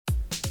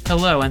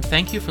Hello, and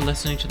thank you for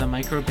listening to the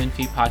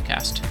MicroBinFi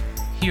podcast.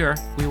 Here,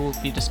 we will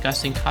be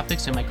discussing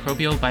topics in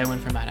microbial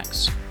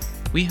bioinformatics.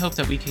 We hope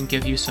that we can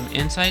give you some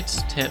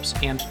insights, tips,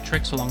 and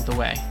tricks along the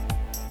way.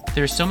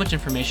 There's so much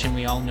information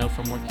we all know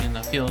from working in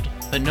the field,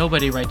 but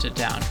nobody writes it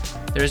down.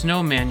 There is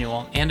no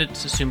manual, and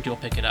it's assumed you'll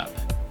pick it up.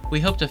 We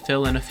hope to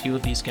fill in a few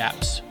of these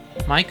gaps.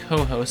 My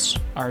co-hosts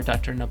are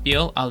Dr.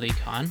 Nabil Ali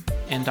Khan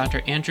and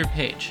Dr. Andrew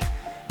Page.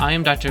 I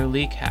am Dr.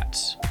 Lee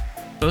Katz.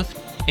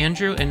 Both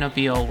Andrew and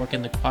Nabil work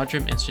in the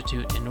Quadram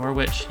Institute in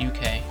Norwich,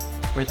 UK,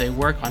 where they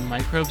work on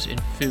microbes in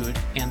food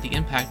and the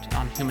impact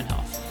on human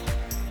health.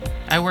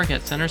 I work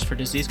at Centers for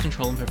Disease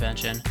Control and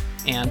Prevention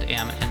and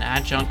am an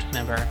adjunct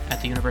member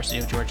at the University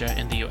of Georgia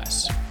in the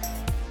US.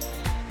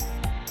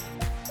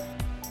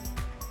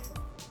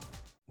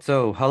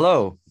 So,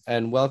 hello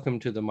and welcome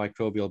to the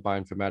Microbial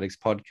Bioinformatics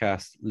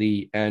podcast.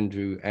 Lee,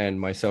 Andrew, and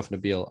myself,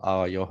 Nabil,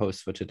 are your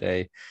hosts for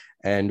today.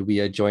 And we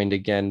are joined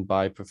again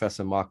by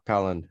Professor Mark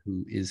Pallen,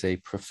 who is a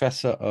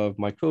professor of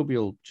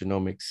microbial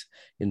genomics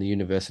in the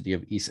University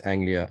of East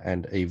Anglia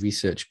and a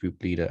research group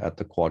leader at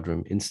the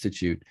Quadram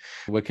Institute.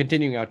 We're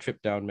continuing our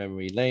trip down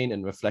memory lane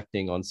and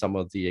reflecting on some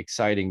of the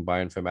exciting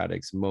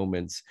bioinformatics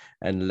moments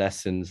and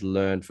lessons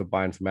learned for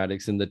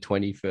bioinformatics in the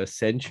 21st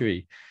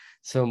century.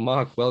 So,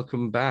 Mark,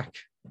 welcome back.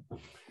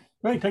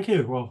 Great, thank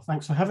you. Well,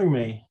 thanks for having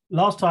me.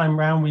 Last time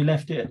round, we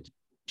left it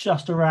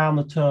just around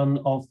the turn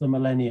of the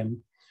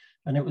millennium.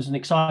 And it was an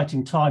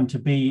exciting time to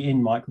be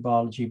in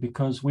microbiology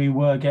because we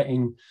were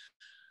getting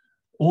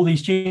all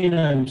these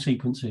genome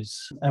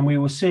sequences and we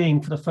were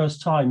seeing for the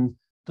first time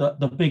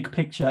the big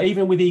picture,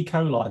 even with E.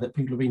 coli that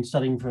people have been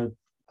studying for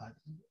the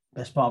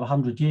best part of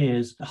 100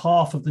 years,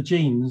 half of the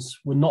genes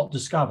were not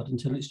discovered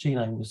until its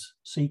genome was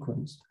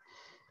sequenced.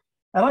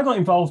 And I got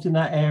involved in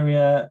that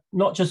area,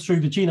 not just through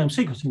the genome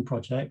sequencing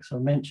projects. I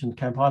mentioned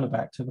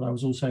Campylobacter, but I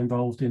was also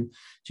involved in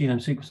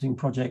genome sequencing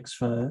projects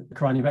for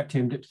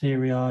Corynebacterium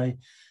diphtheriae,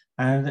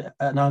 and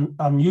an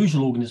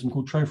unusual organism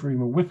called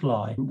Trophorema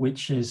whipplei,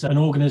 which is an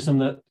organism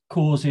that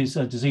causes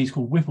a disease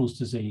called Whipple's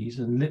disease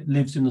and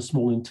lives in the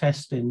small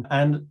intestine,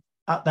 and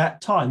at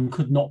that time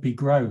could not be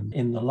grown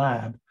in the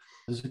lab.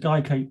 There's a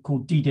guy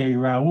called Didier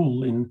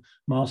Raoul in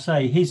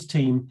Marseille. His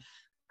team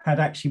had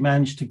actually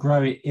managed to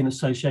grow it in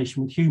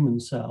association with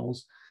human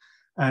cells.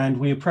 And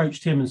we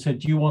approached him and said,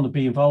 do you want to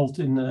be involved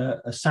in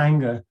a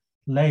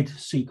Sanger-led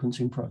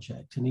sequencing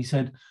project? And he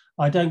said,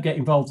 I don't get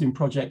involved in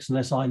projects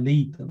unless I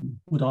lead them.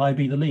 Would I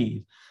be the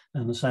lead?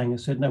 And the Sanger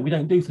said, no, we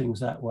don't do things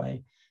that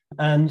way.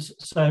 And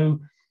so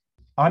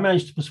I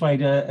managed to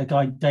persuade a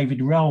guy, David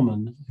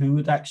Relman,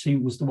 who actually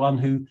was the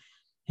one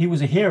he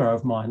was a hero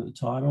of mine at the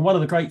time. And one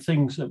of the great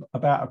things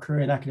about a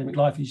career in academic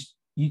life is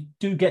you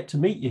do get to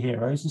meet your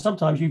heroes, and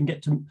sometimes you can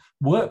get to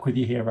work with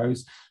your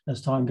heroes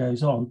as time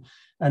goes on.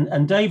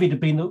 And David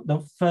had been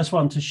the first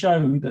one to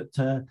show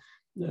that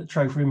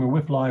Trophorema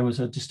whipplei was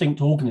a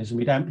distinct organism.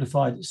 He'd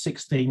amplified its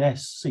 16S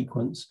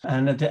sequence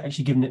and had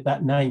actually given it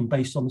that name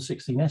based on the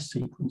 16S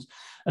sequence.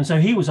 And so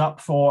he was up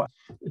for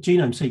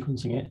genome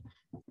sequencing it.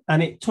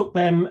 And it took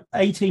them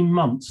 18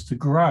 months to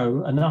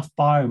grow enough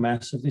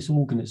biomass of this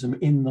organism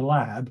in the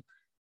lab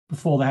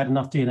before they had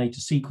enough DNA to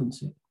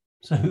sequence it.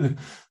 So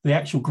the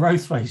actual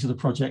growth phase of the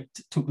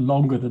project took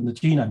longer than the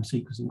genome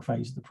sequencing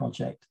phase of the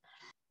project.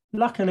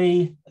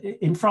 Luckily,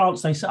 in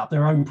France, they set up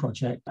their own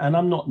project, and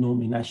I'm not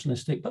normally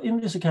nationalistic, but in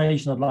this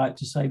occasion, I'd like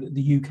to say that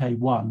the UK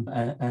won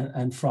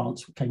and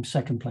France came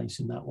second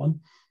place in that one.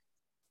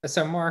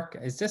 So, Mark,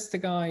 is this the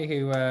guy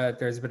who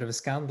there's a bit of a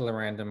scandal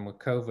around him with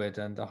COVID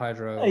and the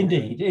hydro?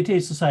 Indeed, it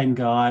is the same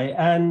guy.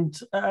 And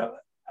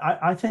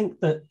I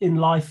think that in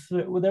life,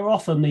 there are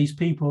often these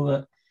people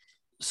that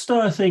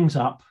stir things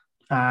up,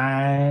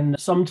 and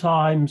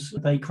sometimes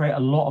they create a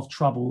lot of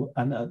trouble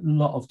and a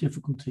lot of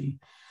difficulty.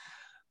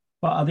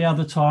 But at the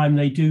other time,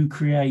 they do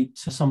create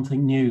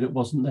something new that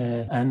wasn't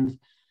there. And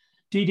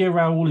Didier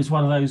Raoul is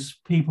one of those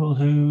people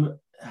who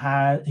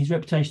his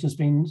reputation has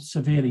been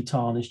severely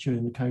tarnished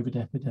during the COVID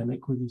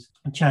epidemic with his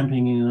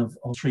championing of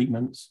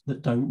treatments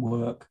that don't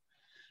work.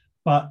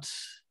 But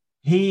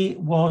he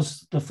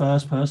was the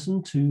first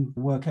person to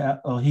work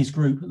out, or his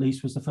group at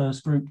least was the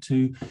first group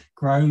to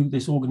grow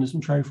this organism,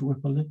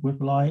 Trophorema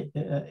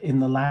whipplei, in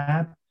the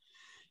lab.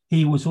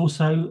 He was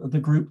also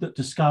the group that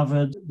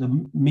discovered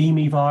the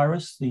Mimi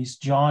virus, these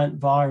giant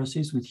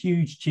viruses with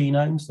huge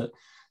genomes that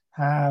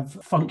have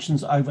functions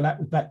that overlap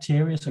with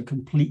bacteria, so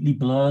completely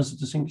blurs the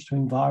distinction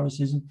between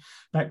viruses and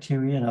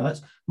bacteria. Now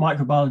that's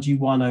microbiology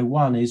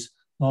 101 is,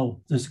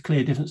 well, there's a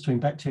clear difference between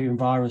bacteria and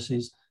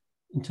viruses.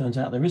 It turns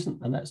out there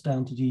isn't, and that's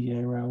down to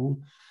Didier Raoul.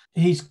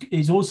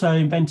 He's also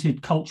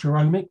invented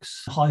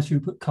culturomics, high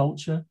throughput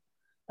culture.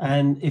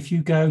 And if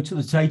you go to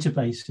the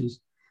databases,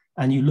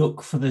 and you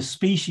look for the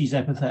species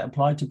epithet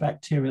applied to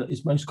bacteria that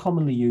is most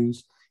commonly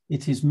used,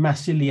 it is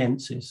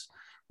Massiliensis,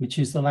 which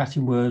is the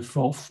Latin word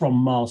for from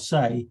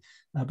Marseille,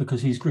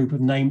 because his group have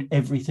named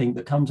everything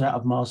that comes out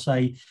of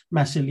Marseille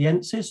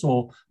Massiliensis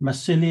or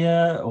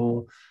Massilia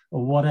or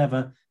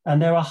whatever. And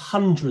there are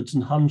hundreds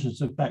and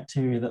hundreds of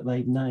bacteria that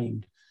they've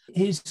named.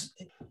 His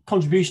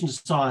contribution to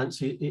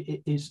science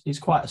is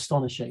quite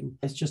astonishing.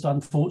 It's just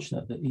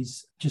unfortunate that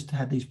he's just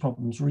had these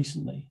problems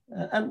recently.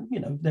 And, you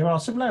know, there are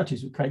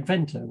similarities with Craig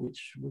Venter,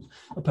 which was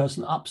a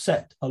person that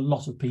upset a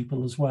lot of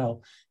people as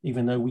well,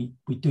 even though we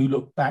do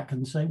look back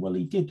and say, well,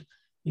 he did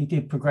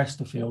progress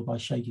the field by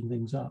shaking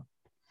things up.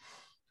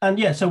 And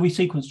yeah, so we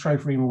sequenced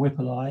Trophorema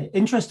whipuli.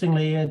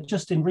 Interestingly,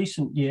 just in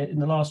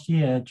the last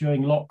year,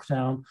 during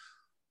lockdown,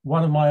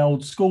 one of my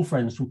old school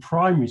friends from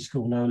primary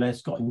school, no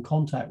less, got in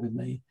contact with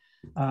me.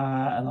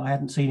 And I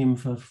hadn't seen him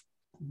for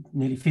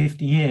nearly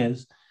 50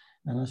 years.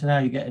 And I said, how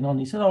are you getting on?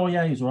 He said, oh,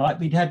 yeah, he's all right.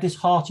 But he'd had this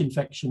heart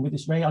infection with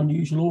this very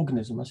unusual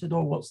organism. I said,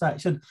 oh, what's that? He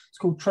said, it's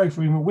called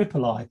Trophorema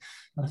whipuli.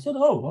 And I said,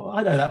 oh, well,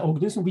 I know that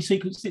organism. We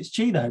sequenced its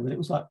genome. And it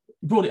was like,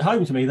 he brought it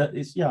home to me that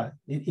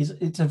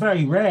it's a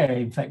very rare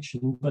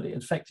infection, but it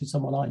affected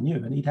someone I knew.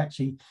 And he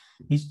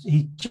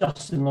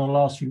just in the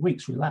last few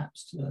weeks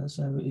relapsed.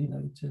 So, you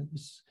know, it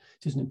is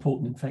an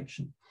important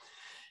infection.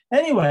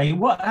 Anyway,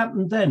 what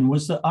happened then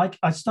was that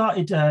I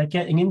started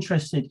getting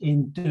interested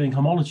in doing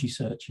homology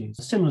searches,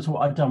 similar to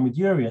what I'd done with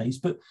urease,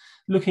 but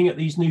looking at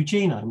these new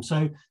genomes.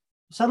 So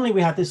suddenly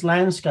we had this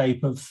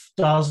landscape of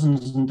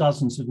dozens and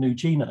dozens of new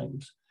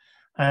genomes,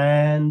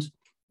 and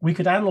we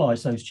could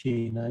analyze those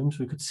genomes,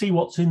 we could see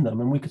what's in them,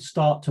 and we could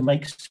start to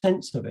make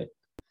sense of it.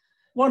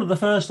 One of the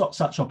first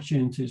such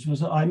opportunities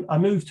was that I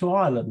moved to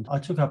Ireland. I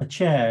took up a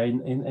chair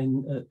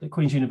in the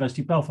Queen's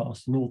University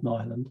Belfast in Northern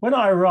Ireland. When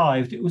I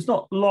arrived, it was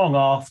not long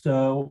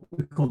after what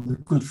we called the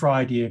Good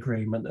Friday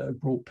Agreement that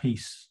had brought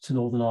peace to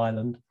Northern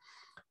Ireland.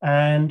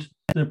 And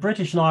the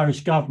British and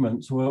Irish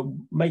governments were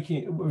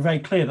very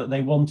clear that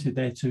they wanted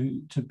there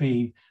to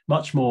be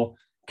much more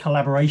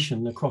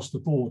collaboration across the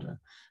border.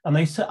 And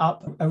they set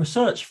up a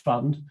research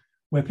fund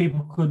where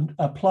people could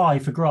apply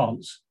for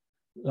grants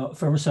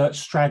for research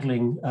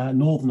straddling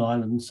Northern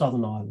Ireland and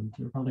Southern Ireland,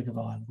 the Republic of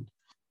Ireland.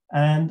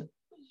 And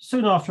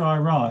soon after I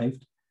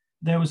arrived,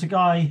 there was a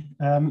guy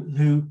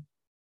who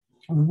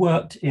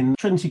worked in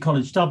Trinity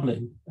College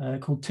Dublin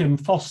called Tim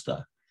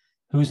Foster,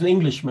 who was an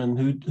Englishman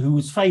who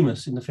was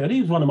famous in the field.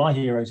 He was one of my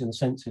heroes in the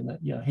sense in that,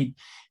 you know,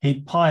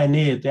 he'd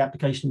pioneered the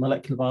application of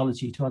molecular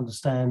biology to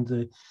understand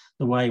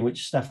the way in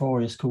which Staph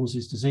aureus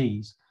causes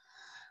disease.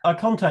 I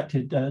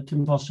contacted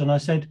Tim Foster and I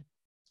said,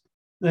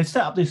 they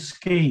set up this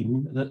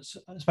scheme that's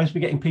supposed to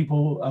be getting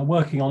people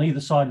working on either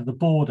side of the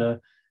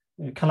border,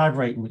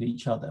 collaborating with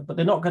each other, but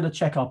they're not going to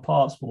check our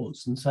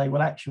passports and say,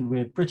 well, actually,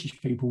 we're British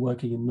people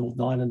working in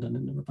Northern Ireland and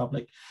in the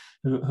Republic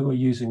who are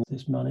using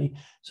this money.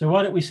 So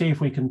why don't we see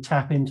if we can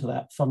tap into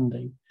that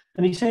funding?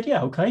 And he said,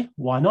 yeah, okay,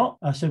 why not?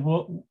 I said,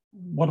 well,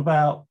 what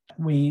about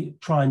we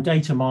try and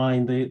data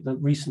mine the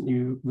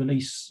recently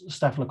released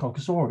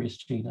Staphylococcus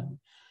aureus genome?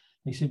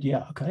 He said,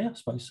 yeah, okay, I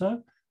suppose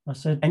so. I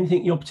said,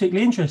 anything you're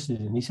particularly interested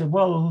in? He said,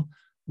 well,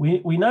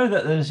 we know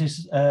that there's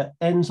this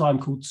enzyme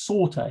called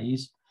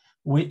sortase,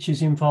 which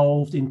is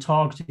involved in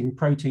targeting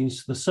proteins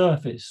to the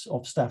surface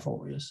of Staph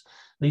aureus.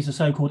 These are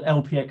so-called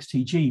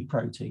LPXTG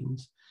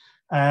proteins.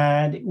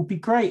 And it would be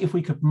great if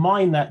we could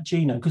mine that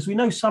genome, because we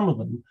know some of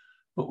them,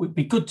 but it would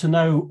be good to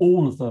know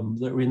all of them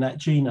that are in that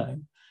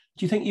genome.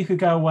 Do you think you could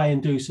go away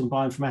and do some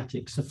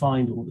bioinformatics to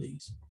find all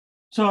these?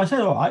 So I said,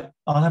 all right,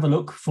 I'll have a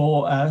look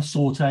for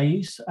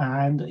sortase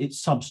and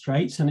its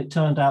substrates. And it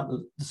turned out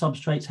that the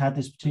substrates had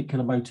this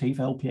particular motif,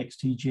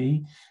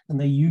 LPXTG, and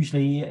they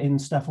usually in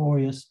Staph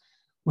aureus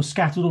were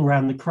scattered all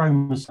around the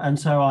chromosomes. And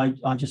so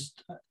I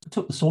just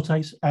took the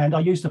sortase and I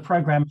used a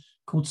program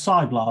called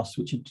SciBlast,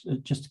 which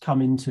had just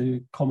come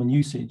into common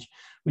usage,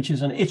 which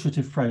is an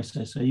iterative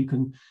process. So you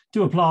can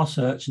do a blast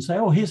search and say,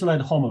 oh, here's a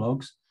load of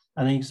homologs.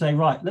 And then you can say,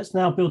 right, let's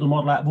now build a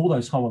model out of all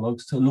those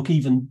homologs to look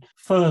even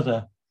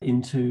further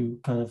into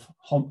kind of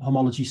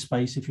homology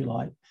space, if you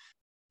like.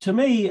 To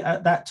me,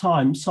 at that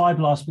time,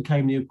 SciBlast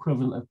became the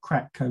equivalent of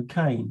crack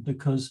cocaine,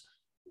 because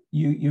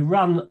you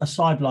run a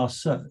SciBlast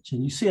search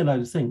and you see a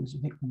load of things. You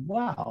think,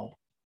 wow,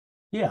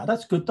 yeah,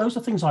 that's good. Those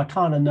are things I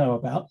kind of know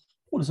about.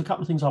 Oh, there's a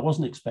couple of things I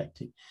wasn't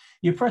expecting.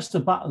 You press the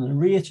button and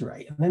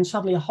reiterate, and then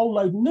suddenly a whole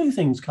load of new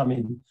things come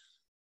in.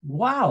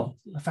 Wow,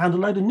 I found a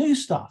load of new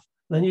stuff.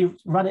 Then you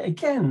run it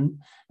again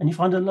and you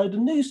find a load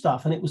of new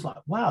stuff. And it was like,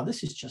 wow,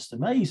 this is just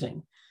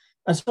amazing.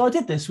 And so I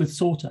did this with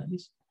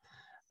sortase,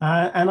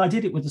 and I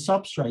did it with the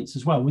substrates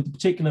as well, with the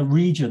particular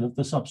region of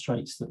the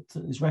substrates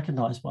that is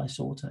recognized by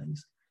sortase.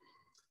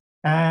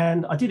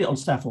 And I did it on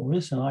Staph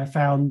aureus, and I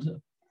found,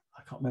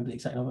 I can't remember the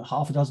exact number,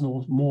 half a dozen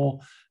or more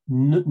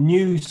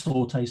new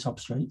sortase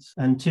substrates.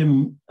 And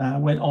Tim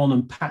went on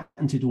and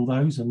patented all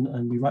those,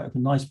 and we wrote up a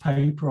nice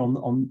paper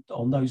on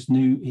those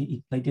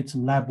new, they did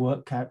some lab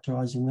work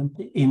characterizing them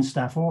in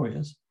Staph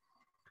aureus.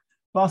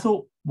 But I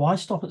thought, why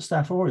stop at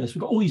Staph aureus?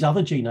 We've got all these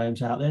other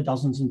genomes out there,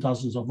 dozens and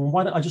dozens of them.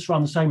 Why don't I just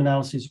run the same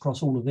analysis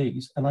across all of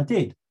these? And I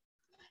did.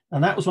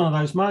 And that was one of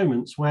those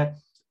moments where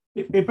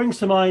it brings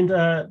to mind,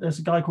 there's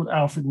a guy called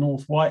Alfred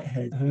North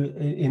Whitehead, who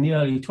in the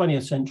early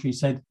 20th century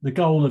said the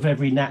goal of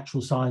every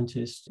natural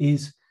scientist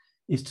is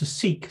to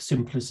seek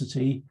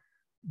simplicity,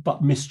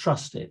 but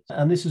mistrust it.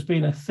 And this has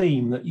been a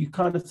theme that you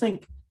kind of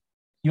think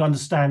you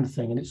understand the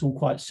thing and it's all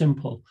quite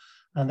simple.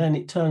 And then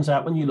it turns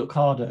out when you look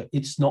harder,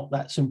 it's not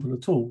that simple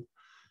at all.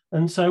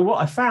 And so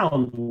what I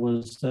found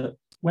was that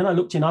when I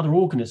looked in other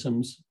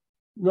organisms,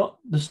 not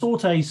the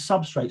Sortes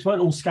substrates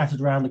weren't all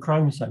scattered around the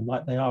chromosome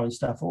like they are in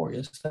Staph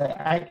aureus. They're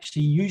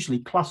actually usually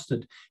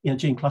clustered in a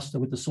gene cluster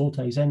with the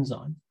Sortes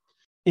enzyme.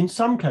 In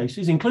some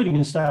cases, including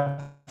in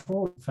Staph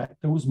aureus, in fact,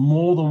 there was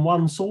more than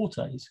one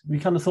Sortes. We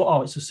kind of thought,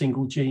 oh, it's a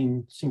single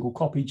gene, single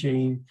copy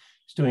gene.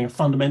 It's doing a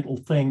fundamental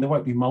thing. There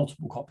won't be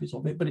multiple copies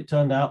of it. But it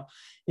turned out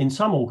in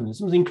some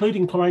organisms,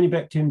 including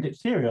Chloranibacterium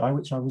diphtheriae,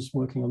 which I was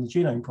working on the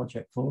genome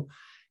project for,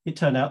 it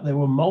turned out there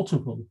were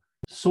multiple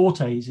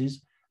Sorteses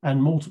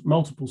and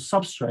multiple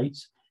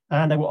substrates,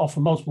 and they were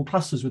often multiple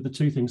clusters with the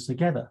two things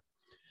together.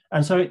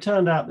 And so it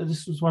turned out that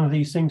this was one of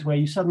these things where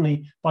you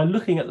suddenly, by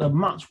looking at the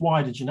much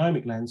wider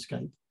genomic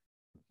landscape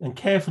and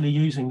carefully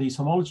using these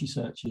homology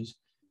searches,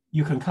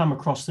 you can come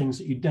across things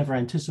that you'd never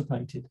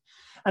anticipated.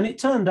 And it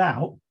turned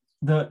out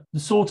that the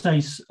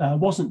Sortes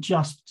wasn't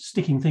just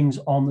sticking things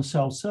on the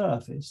cell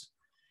surface.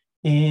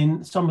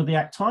 In some of the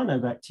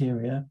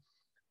actinobacteria,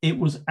 it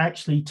was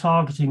actually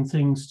targeting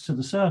things to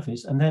the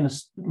surface and then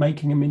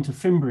making them into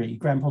fimbriae,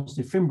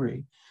 gram-positive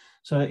fimbriae.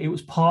 So it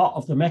was part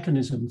of the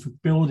mechanism for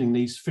building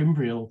these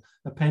fimbrial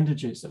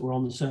appendages that were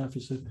on the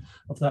surface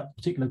of that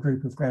particular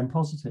group of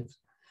gram-positives.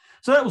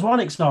 So that was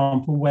one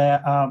example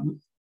where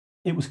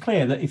it was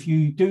clear that if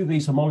you do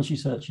these homology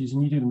searches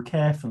and you do them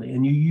carefully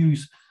and you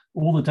use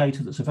all the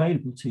data that's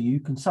available to you, you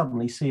can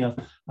suddenly see a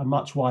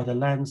much wider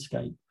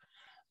landscape.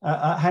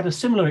 I had a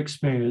similar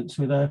experience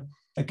with a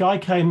guy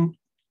came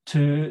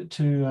to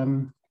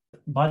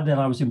by then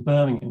I was in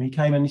Birmingham. He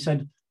came and he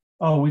said,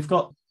 oh, we've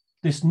got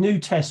this new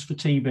test for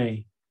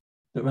TB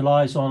that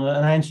relies on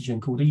an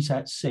antigen called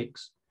ESAT6.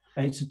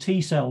 It's a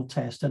T cell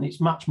test and it's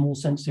much more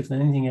sensitive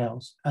than anything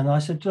else. And I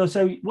said,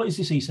 so what is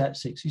this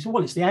ESAT6? He said,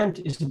 well, it's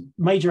a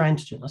major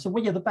antigen. I said,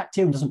 well, yeah, the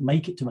bacterium doesn't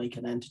make it to make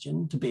an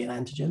antigen, to be an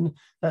antigen.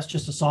 That's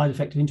just a side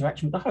effect of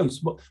interaction with the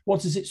host. But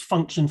what is its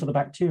function for the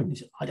bacterium? He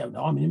said, I don't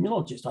know. I'm an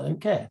immunologist. I don't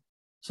care.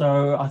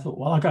 So I thought,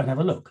 well, I'll go and have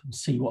a look and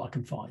see what I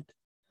can find.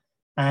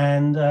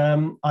 And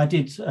I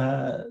did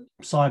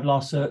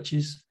PSI-BLAST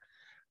searches.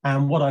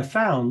 And what I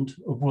found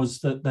was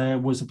that there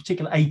was a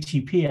particular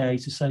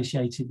ATPase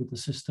associated with the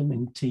system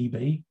in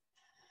TB,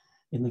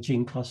 in the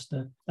gene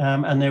cluster.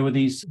 And there were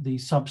these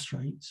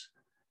substrates.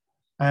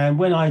 And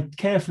when I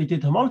carefully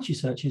did homology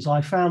searches,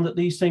 I found that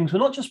these things were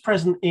not just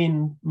present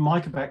in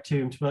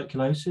Mycobacterium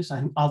tuberculosis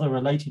and other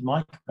related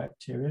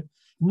mycobacteria,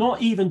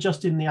 not even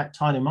just in the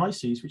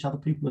Actinomyces, which other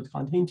people had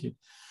kind of hinted,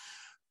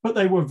 but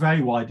they were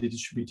very widely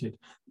distributed.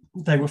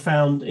 They were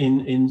found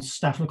in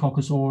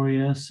Staphylococcus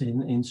aureus,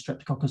 in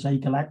Streptococcus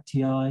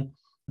agalactiae.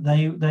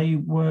 They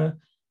were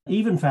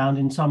even found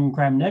in some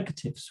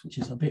gram-negatives, which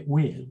is a bit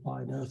weird.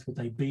 Why on earth would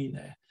they be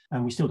there?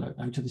 And we still don't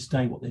know to this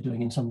day what they're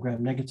doing in some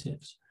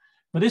gram-negatives.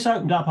 But this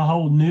opened up a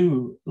whole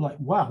new, like,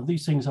 wow,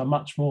 these things are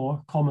much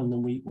more common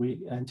than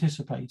we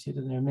anticipated,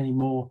 and there are many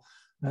more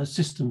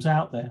systems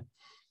out there.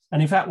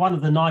 And in fact, one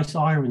of the nice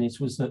ironies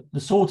was that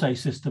the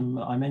Sortes system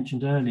I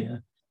mentioned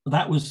earlier,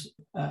 that was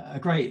a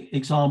great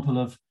example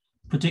of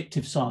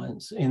predictive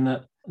science, in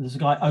that there's a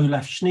guy,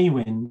 Olaf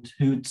Schneewind,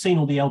 who had seen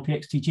all the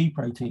LPXTG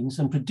proteins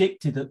and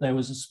predicted that there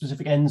was a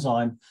specific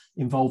enzyme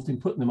involved in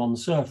putting them on the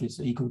surface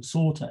that he called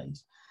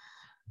Sortes.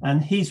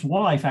 And his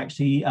wife,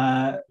 actually,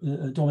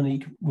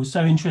 Dominique, was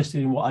so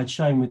interested in what I'd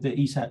shown with the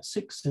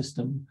ESAT6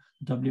 system,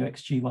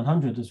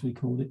 WXG100 as we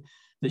called it,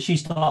 that she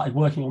started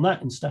working on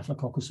that in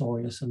Staphylococcus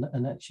aureus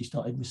and actually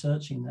started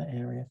researching that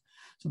area.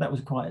 So that was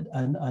quite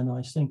a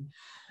nice thing.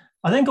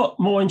 I then got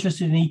more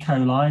interested in E.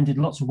 coli and did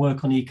lots of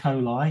work on E.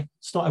 coli,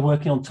 started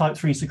working on type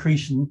 3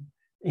 secretion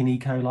in E.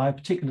 coli,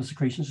 particular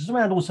secretions. It's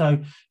around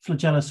also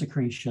flagella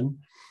secretion.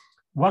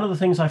 One of the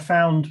things I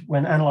found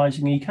when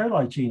analyzing E.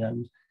 coli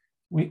genomes,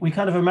 we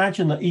kind of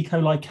imagine that E.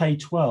 coli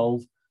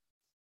K12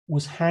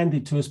 was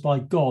handed to us by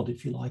God,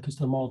 if you like, as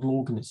the model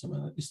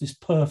organism. It's this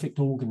perfect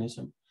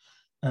organism.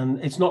 And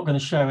it's not going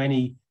to show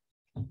any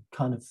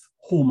kind of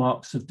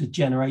hallmarks of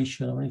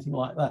degeneration or anything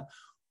like that.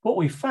 What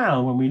we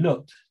found when we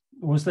looked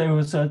was there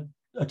was a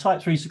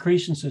type 3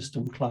 secretion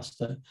system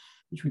cluster,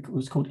 which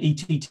was called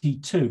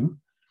ETT2,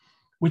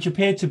 which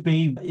appeared to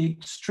be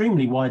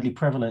extremely widely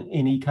prevalent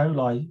in E.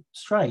 coli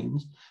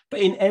strains.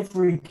 But in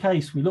every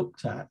case we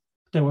looked at,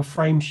 there were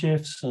frame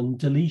shifts and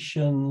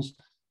deletions,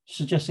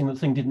 suggesting that the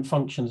thing didn't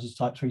function as a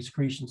type 3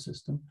 secretion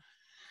system.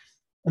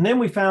 And then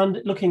we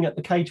found, looking at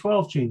the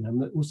K12 genome,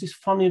 that was this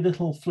funny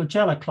little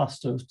flagella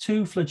cluster of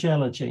 2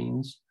 flagella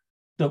genes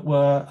that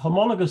were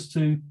homologous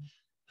to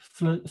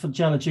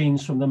flagella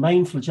genes from the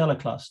main flagella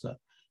cluster,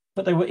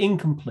 but they were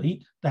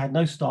incomplete. They had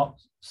no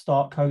start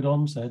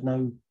codons, they had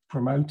no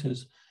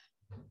promoters.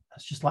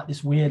 It's just like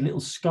this weird little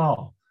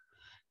scar.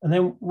 And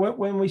then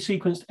when we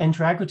sequenced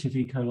enteroaggrative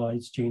E.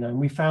 coli's genome,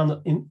 we found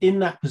that in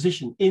that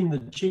position in the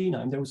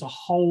genome, there was a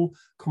whole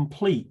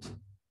complete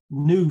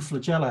new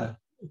flagella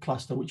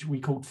cluster, which we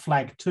called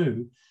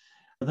FLAG2,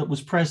 that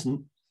was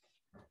present.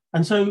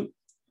 And so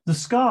the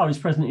scar is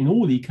present in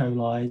all E.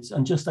 coli's,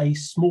 and just a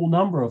small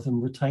number of them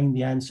retain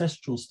the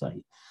ancestral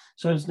state.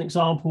 So as an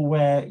example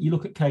where you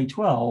look at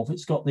K12,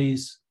 it's got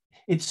these,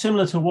 it's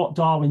similar to what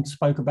Darwin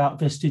spoke about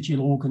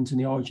vestigial organs in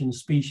the origin of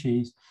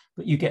species,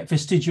 but you get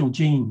vestigial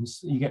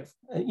genes, you get,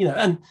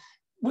 and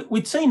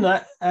we'd seen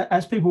that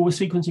as people were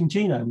sequencing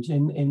genomes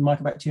in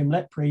Mycobacterium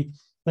leprae,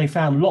 they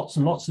found lots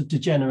and lots of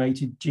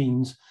degenerated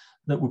genes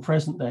that were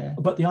present there.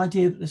 But the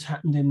idea that this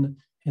happened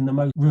in the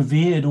most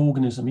revered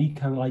organism, E.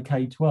 coli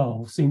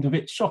K12, seemed a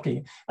bit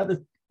shocking. At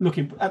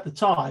the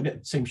time,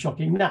 it seemed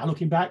shocking. Now,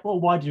 looking back,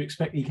 well, why do you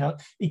expect E.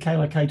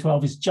 coli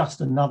K12 is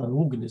just another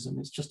organism?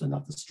 It's just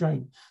another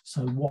strain.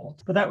 So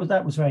what? But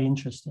that was very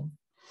interesting.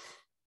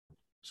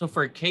 So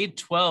for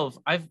K12,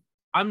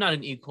 I'm not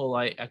an E.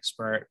 coli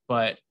expert,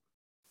 but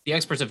the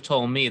experts have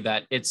told me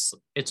that it's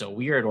a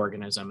weird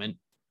organism. And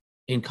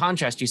in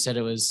contrast, you said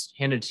it was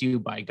handed to you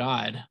by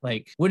God.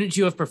 Like, wouldn't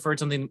you have preferred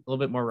something a little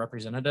bit more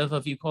representative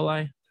of E.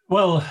 coli?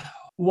 Well,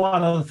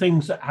 one of the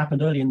things that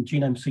happened early in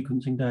genome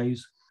sequencing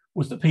days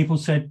was that people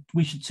said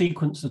we should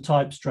sequence the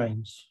type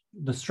strains,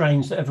 the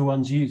strains that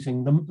everyone's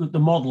using, the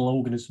model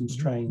organism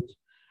strains.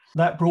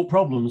 That brought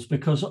problems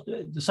because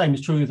the same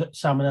is true that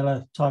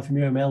Salmonella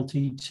typhimurium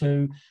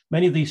LT2,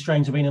 many of these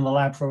strains have been in the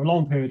lab for a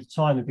long period of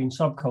time, have been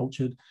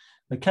subcultured.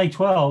 The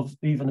K12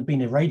 even have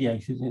been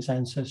irradiated in its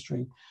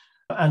ancestry.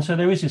 And so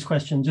there is this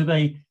question, do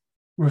they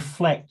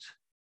reflect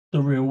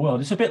the real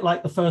world? It's a bit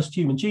like the first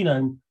human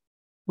genome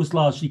was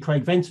largely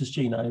Craig Venter's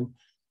genome,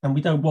 and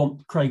we don't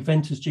want Craig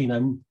Venter's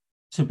genome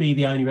to be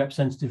the only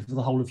representative of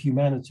the whole of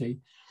humanity.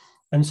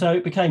 And so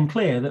it became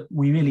clear that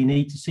we really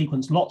need to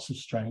sequence lots of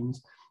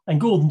strains. And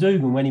Gordon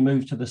Dugan, when he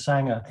moved to the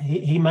Sanger,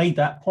 he made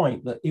that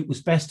point that it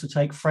was best to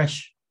take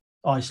fresh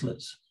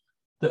isolates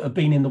that have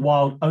been in the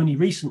wild only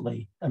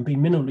recently and been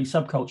minerally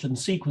subcultured and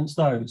sequence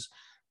those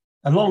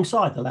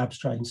alongside the lab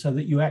strains so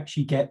that you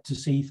actually get to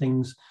see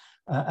things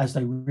as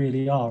they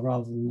really are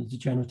rather than the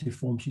degenerative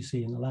forms you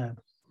see in the lab.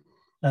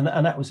 And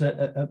that was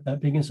a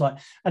big insight.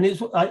 And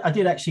I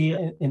did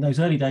actually, in those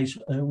early days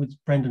with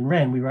Brendan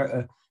Wren, we wrote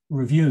a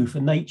review for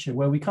Nature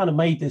where we kind of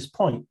made this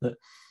point that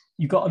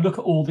you've got to look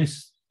at all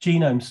this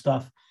genome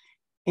stuff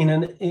in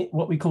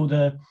what we call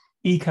the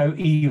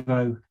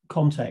eco-evo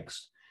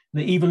context.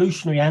 The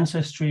evolutionary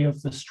ancestry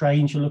of the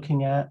strains you're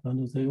looking at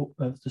and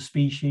of the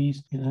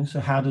species,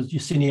 so how does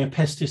Yersinia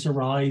pestis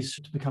arise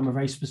to become a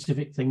very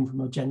specific thing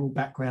from a general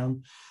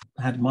background?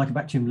 How did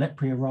Mycobacterium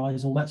leprae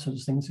arise? All that sort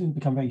of things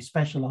become very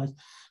specialized,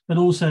 but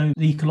also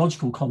the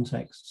ecological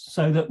context.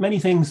 So that many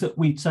things that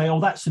we'd say, oh,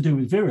 that's to do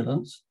with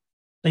virulence,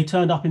 they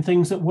turned up in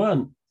things that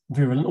weren't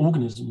virulent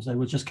organisms. They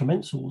were just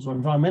commensals or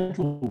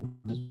environmental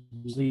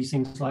organisms, these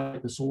things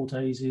like the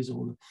sortases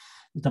or the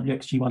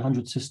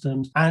WXG100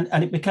 systems. And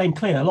it became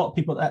clear, a lot of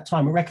people at that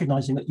time were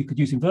recognizing that you could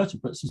use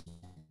invertebrates as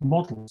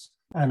models,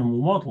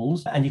 animal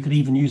models, and you could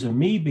even use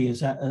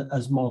amoebae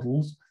as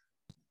models.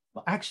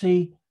 But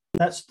actually,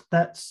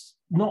 that's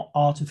not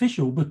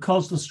artificial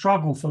because the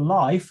struggle for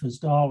life, as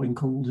Darwin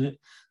called it,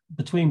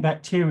 between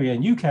bacteria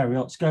and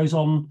eukaryotes goes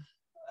on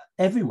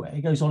everywhere.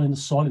 It goes on in the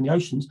soil, in the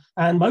oceans,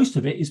 and most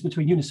of it is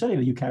between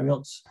unicellular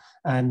eukaryotes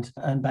and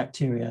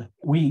bacteria.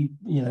 We,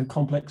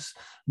 complex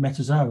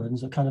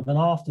metazoans are kind of an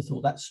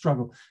afterthought, that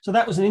struggle. So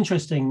that was an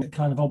interesting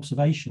kind of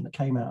observation that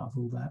came out of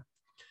all that.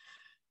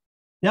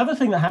 The other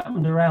thing that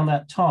happened around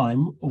that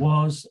time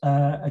was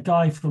a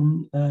guy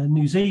from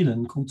New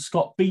Zealand called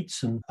Scott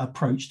Beatson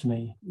approached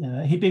me.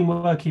 He'd been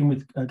working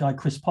with a guy,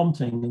 Chris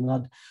Ponting,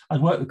 and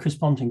I'd worked with Chris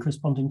Ponting. Chris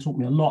Ponting taught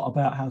me a lot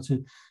about how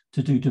to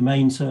do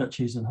domain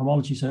searches and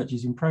homology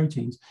searches in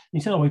proteins. And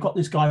he said, oh, we've got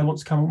this guy who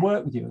wants to come and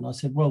work with you. And I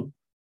said, well,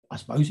 I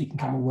suppose he can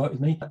come and work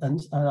with me.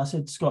 And I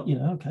said, Scott,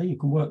 okay, you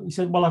can work. He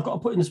said, well, I've got to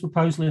put in this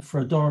proposal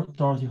for a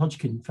Dorothy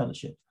Hodgkin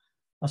fellowship.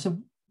 I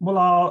said, well,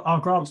 our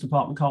grants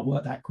department can't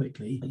work that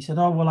quickly. He said,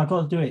 oh, well, I've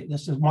got to do it.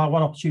 This is my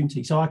one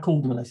opportunity. So I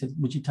called them and I said,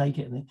 would you take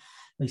it? And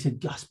they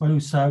said, I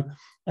suppose so.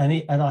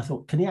 And I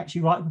thought, can he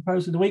actually write a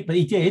proposal of the week? But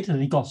he did,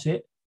 and he got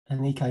it,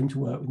 and he came to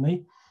work with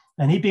me.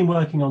 And he'd been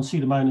working on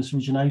Pseudomonas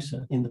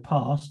aeruginosa in the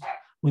past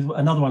with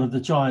another one of the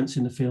giants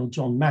in the field,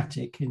 John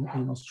Mattick in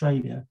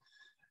Australia.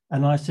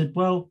 And I said,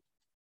 well,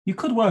 you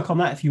could work on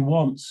that if you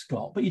want,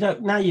 Scott, but you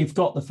don't. Now you've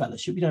got the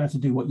fellowship, you don't have to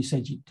do what you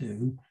said you'd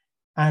do.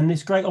 And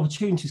this great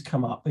opportunities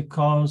come up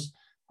because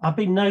I've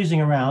been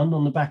nosing around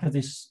on the back of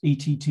this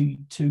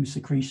ET2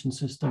 secretion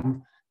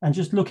system and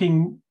just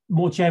looking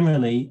more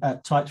generally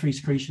at type 3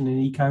 secretion in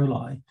E.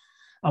 coli.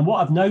 And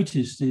what I've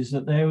noticed is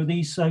that there are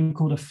these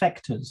so-called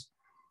effectors,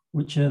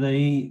 which are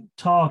the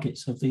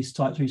targets of this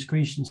type 3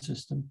 secretion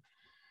system.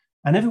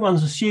 And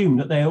everyone's assumed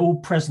that they're all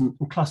present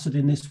and clustered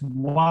in this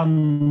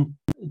one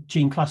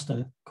gene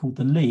cluster called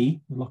the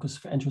LEE, the locus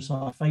for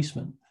enterocyte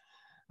effacement,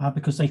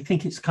 because they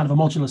think it's kind of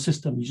a modular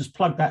system. You just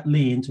plug that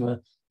LEE into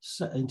a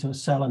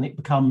cell and it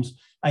becomes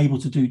able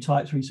to do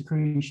type 3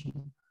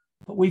 secretion.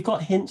 But we've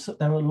got hints that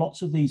there are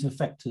lots of these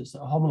effectors that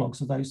are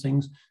homologs of those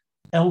things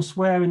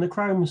elsewhere in the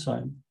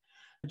chromosome.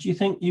 Do you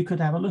think you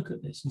could have a look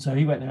at this? And so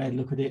he went and had a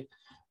look at it.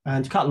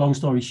 And to cut a long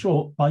story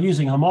short, by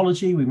using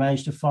homology, we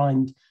managed to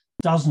find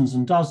dozens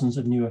and dozens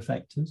of new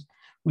effectors.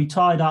 We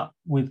tied up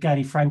with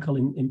Gary Frankel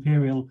in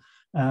Imperial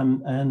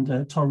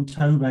and Toru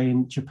Tobe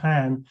in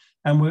Japan.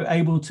 And we're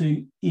able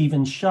to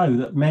even show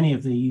that many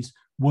of these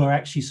were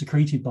actually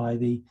secreted by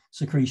the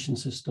secretion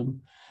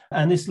system.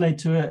 And this led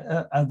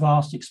to a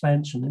vast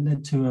expansion. It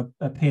led to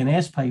a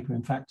PNAS paper,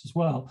 in fact, as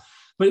well.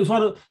 But it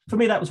was for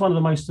me, that was one of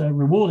the most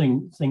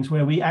rewarding things,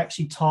 where we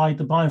actually tied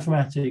the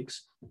bioinformatics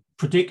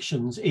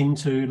predictions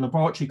into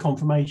laboratory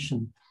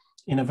confirmation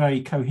in a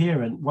very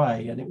coherent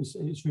way. And it was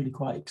really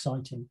quite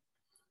exciting.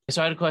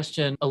 So I had a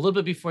question. A little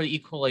bit before the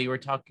E. coli, you were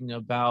talking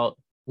about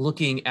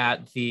looking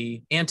at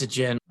the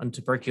antigen on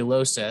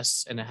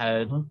tuberculosis, and it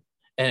had,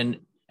 and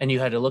you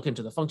had to look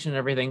into the function and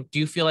everything. Do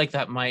you feel like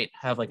that might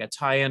have like a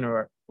tie-in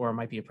or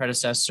might be a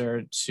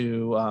predecessor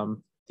to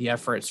the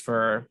efforts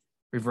for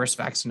reverse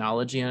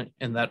vaccinology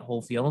in that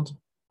whole field?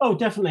 Oh,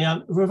 definitely.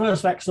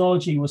 Reverse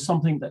vaccinology was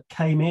something that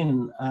came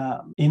in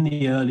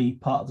the early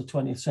part of the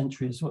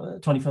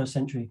 21st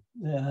century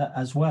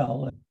as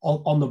well.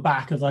 On the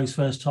back of those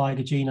first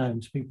tiger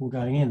genomes, people were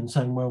going in and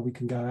saying, well, we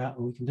can go out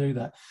and we can do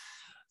that.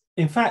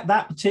 In fact,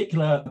 that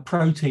particular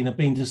protein had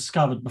been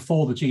discovered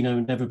before the genome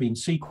had ever been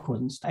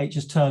sequenced. It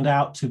just turned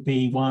out to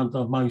be one of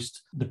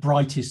the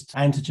brightest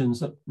antigens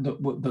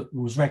that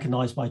was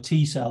recognized by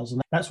T cells.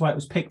 And that's why it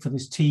was picked for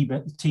this T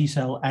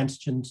cell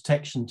antigen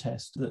detection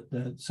test,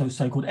 the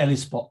so-called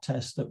ELISpot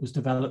test that was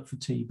developed for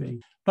TB.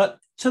 But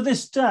to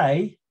this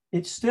day,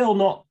 it's still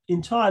not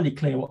entirely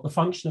clear what the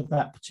function of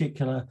that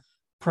particular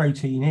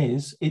protein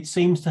is. It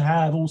seems to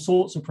have all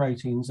sorts of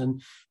proteins,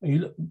 and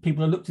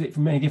people have looked at it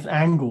from many different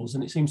angles,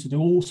 and it seems to do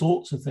all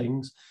sorts of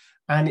things.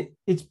 And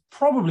it's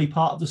probably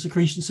part of the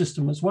secretion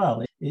system as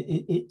well.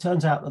 It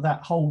turns out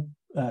that whole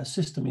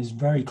system is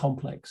very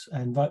complex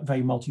and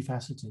very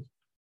multifaceted.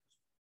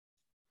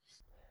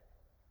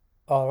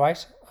 All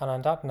right, and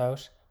on that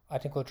note, I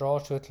think we'll draw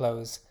to a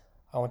close.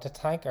 I want to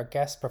thank our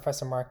guest,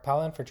 Professor Mark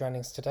Pallen, for joining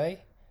us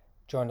today.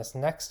 Join us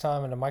next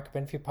time on the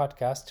MicroBenFi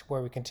podcast,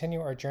 where we continue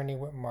our journey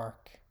with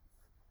Mark.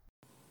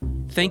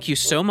 Thank you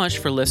so much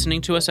for listening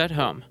to us at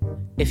home.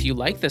 If you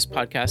like this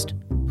podcast,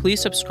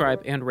 please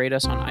subscribe and rate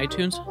us on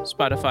iTunes,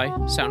 Spotify,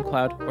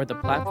 SoundCloud, or the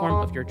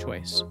platform of your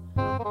choice.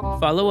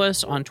 Follow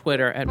us on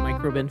Twitter at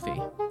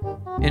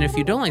MicroBenFi. And if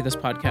you don't like this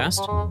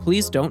podcast,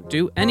 please don't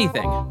do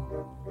anything.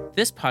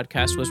 This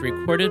podcast was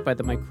recorded by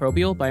the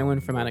Microbial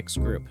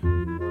Bioinformatics Group.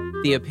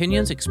 The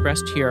opinions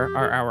expressed here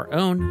are our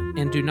own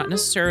and do not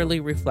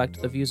necessarily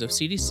reflect the views of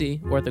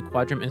CDC or the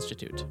Quadram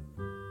Institute.